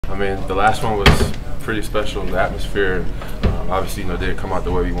I mean, the last one was pretty special. The atmosphere, obviously, didn't come out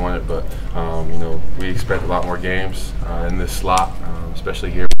the way we wanted, but we expect a lot more games in this slot,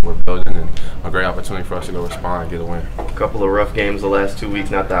 especially here we're building, and a great opportunity for us to go respond and get a win. A couple of rough games the last 2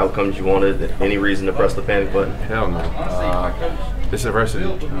 weeks, not the outcomes you wanted. Any reason to press the panic button? Hell no. It's adversity.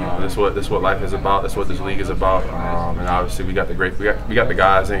 This is what life is about. That's what this league is about. And obviously, we got the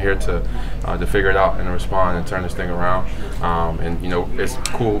guys in here to figure it out and to respond and turn this thing around. It's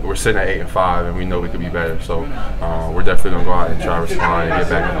cool. We're sitting at 8-5, and we know we could be better. So we're definitely gonna go out and try to respond and get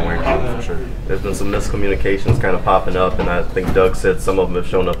back in the win column for sure. There's been some miscommunications kind of popping up, and I think Doug said some of them have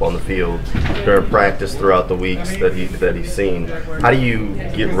shown up on the field during practice throughout the weeks that he's seen. How do you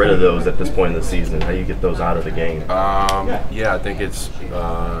get rid of those at this point in the season? How do you get those out of the game? I think it's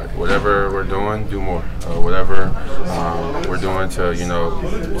whatever we're doing, do more. Whatever we're doing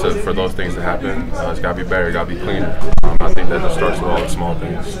for those things to happen, it's got to be better, got to be cleaner. I think that just starts with all the small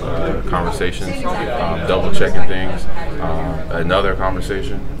things, conversations, double checking things, another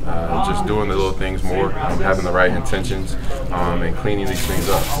conversation, just doing the little things more, having the right intentions, and cleaning these things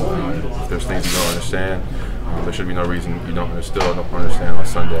up. If there's things you don't understand, there should be no reason you don't understand on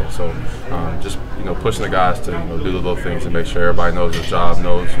Sunday. So just pushing the guys to do the little things and make sure everybody knows their job,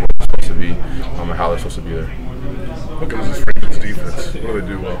 knows what they're supposed to be, and how they're supposed to be there. What goes this Ravens defense? What do they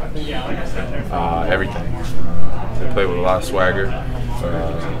do well? Everything. They play with a lot of swagger.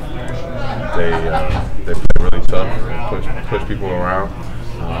 They play really tough, push people around,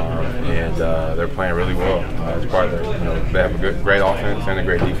 and they're playing really well. It's part of they have a great offense and a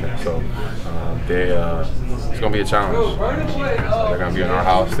great defense. So it's going to be a challenge. They're going to be in our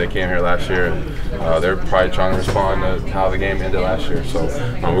house. They came here last year, and they're probably trying to respond to how the game ended last year. So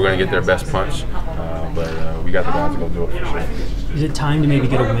we're going to get their best punch, but we got the guys to go do it for sure. Is it time to maybe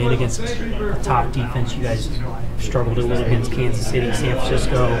get a win against a top defense? You guys struggled a little against Kansas City, San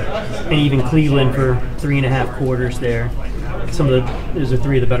Francisco, and even Cleveland for 3.5 quarters there. Those are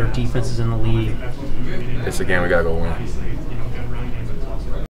three of the better defenses in the league. It's a game we got to go win.